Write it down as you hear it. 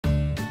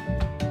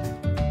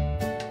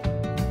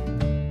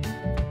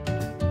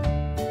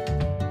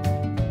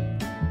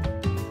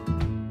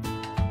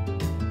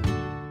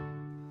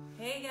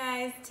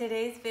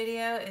today's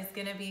video is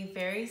going to be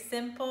very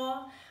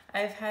simple.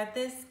 I've had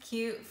this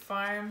cute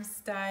farm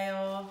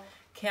style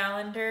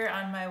calendar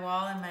on my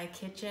wall in my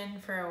kitchen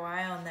for a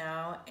while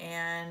now,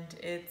 and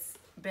it's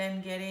been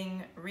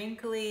getting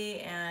wrinkly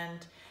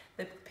and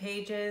the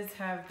pages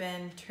have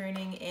been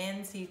turning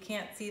in so you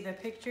can't see the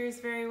pictures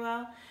very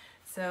well.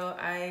 So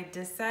I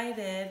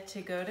decided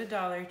to go to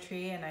Dollar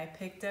Tree and I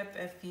picked up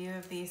a few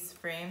of these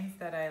frames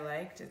that I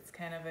liked. It's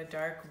kind of a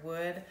dark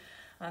wood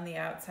on the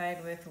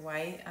outside with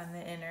white on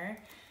the inner.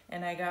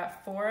 And I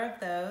got 4 of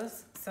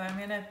those. So I'm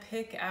gonna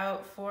pick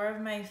out 4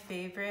 of my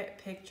favorite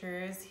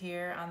pictures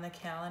here on the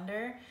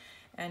calendar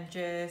and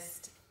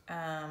just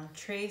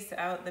trace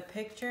out the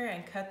picture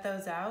and cut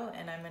those out,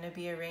 and I'm gonna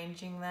be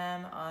arranging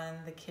them on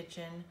the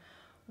kitchen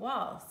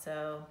wall.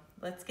 So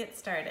let's get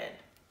started.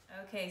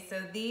 Okay,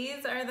 so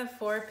these are the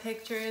 4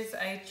 pictures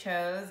I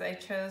chose. I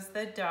chose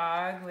the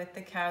dog with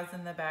the cows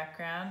in the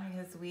background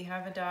because we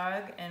have a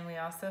dog and we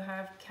also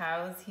have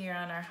cows here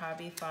on our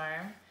hobby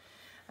farm.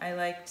 I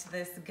liked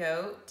this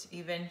goat.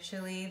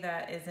 Eventually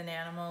that is an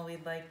animal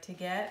we'd like to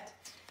get.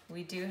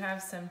 We do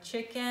have some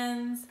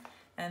chickens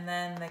and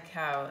then the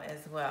cow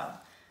as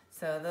well.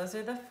 So those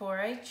are the 4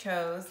 I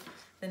chose.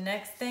 The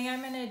next thing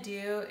I'm gonna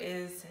do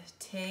is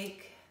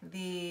take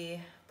the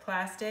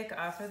plastic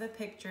off of the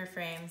picture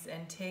frames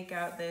and take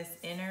out this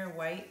inner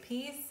white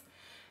piece,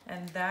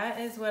 and that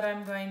is what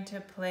I'm going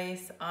to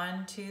place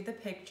onto the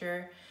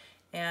picture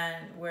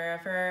and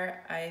wherever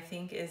I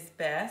think is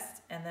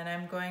best. And then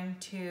I'm going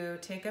to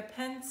take a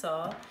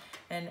pencil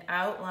and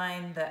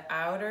outline the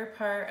outer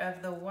part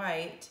of the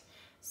white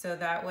so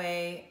that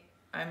way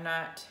I'm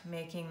not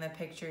making the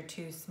picture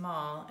too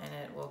small and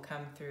it will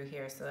come through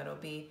here, so it'll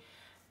be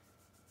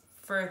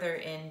further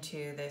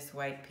into this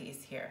white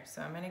piece here.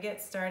 So I'm gonna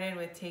get started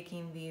with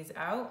taking these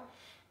out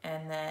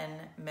and then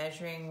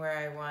measuring where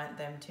I want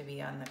them to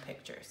be on the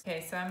pictures.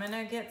 Okay, so I'm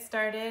gonna get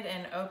started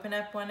and open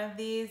up one of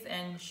these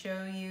and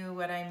show you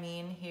what I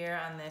mean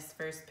here on this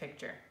first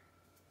picture.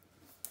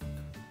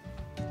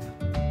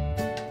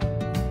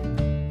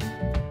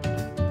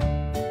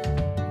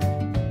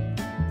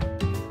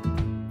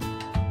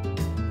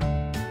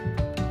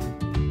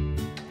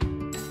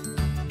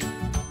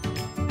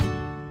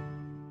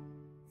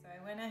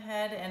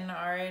 And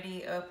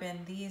already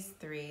opened these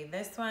 3.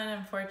 This one,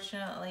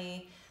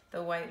 unfortunately,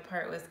 the white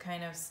part was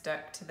kind of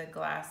stuck to the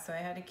glass, so I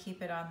had to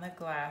keep it on the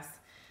glass.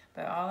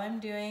 But all I'm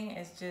doing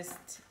is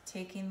just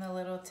taking the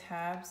little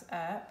tabs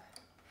up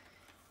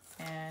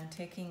and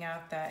taking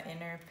out that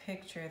inner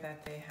picture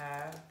that they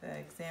have, the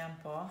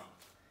example,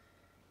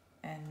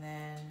 and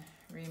then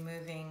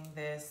removing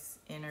this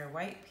inner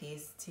white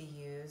piece to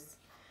use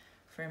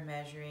for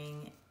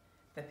measuring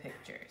the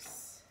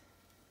pictures.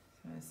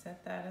 So I'm going to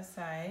set that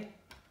aside.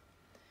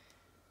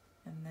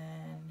 And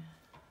then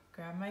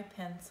grab my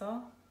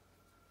pencil.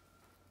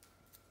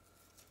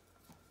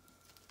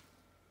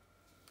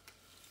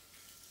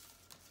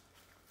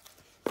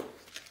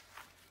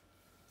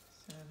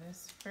 So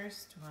this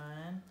first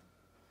one,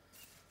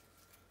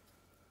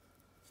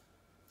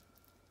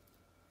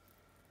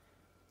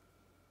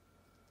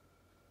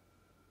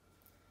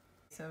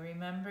 so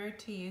remember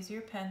to use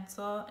your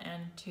pencil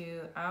and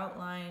to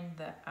outline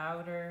the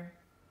outer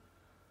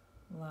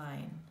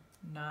line,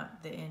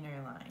 not the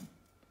inner line.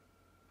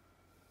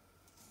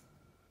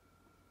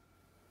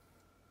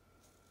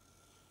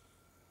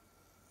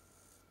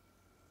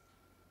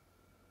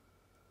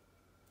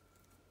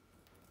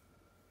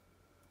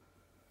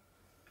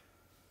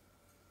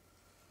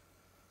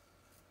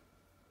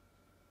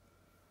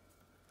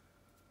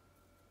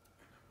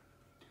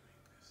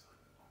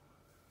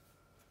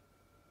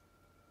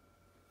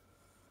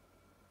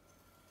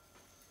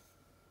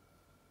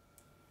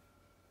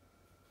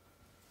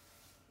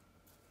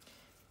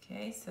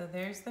 Okay, so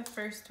there's the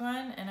first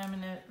one, and I'm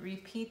going to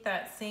repeat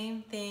that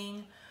same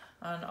thing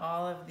on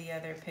all of the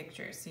other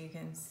pictures. So you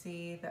can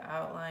see the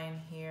outline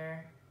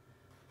here,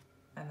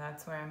 and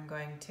that's where I'm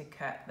going to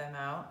cut them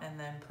out and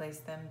then place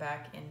them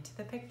back into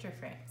the picture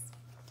frames.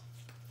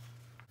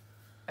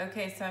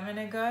 Okay, so I'm going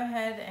to go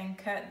ahead and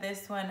cut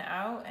this one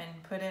out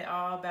and put it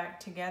all back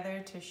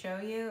together to show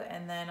you,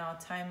 and then I'll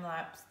time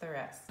lapse the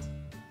rest.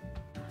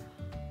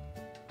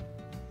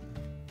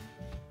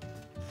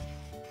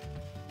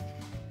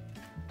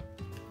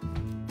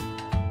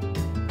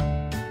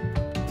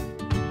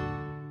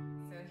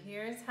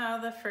 How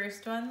the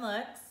first one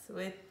looks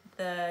with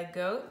the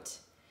goat,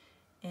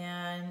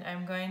 and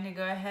I'm going to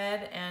go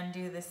ahead and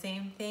do the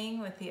same thing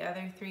with the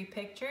other 3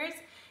 pictures,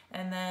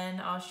 and then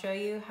I'll show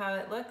you how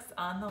it looks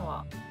on the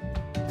wall.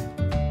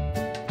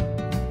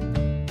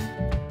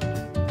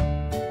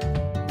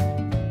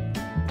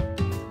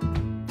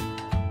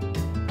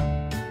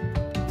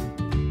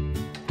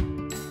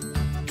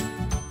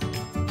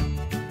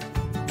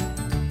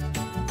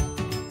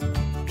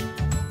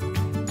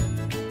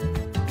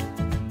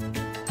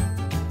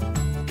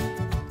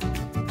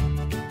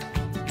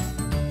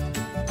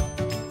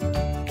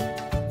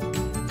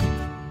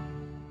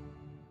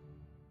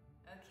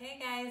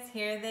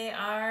 Here they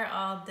are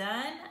all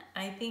done.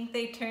 I think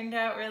they turned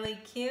out really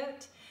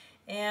cute,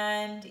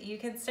 And you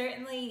can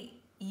certainly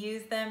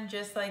use them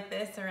just like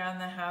this around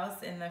the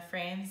house in the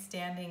frame,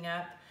 standing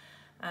up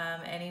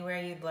anywhere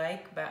you'd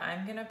like, but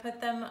I'm gonna put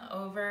them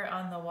over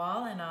on the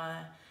wall, and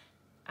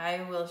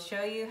I will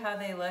show you how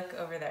they look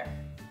over there.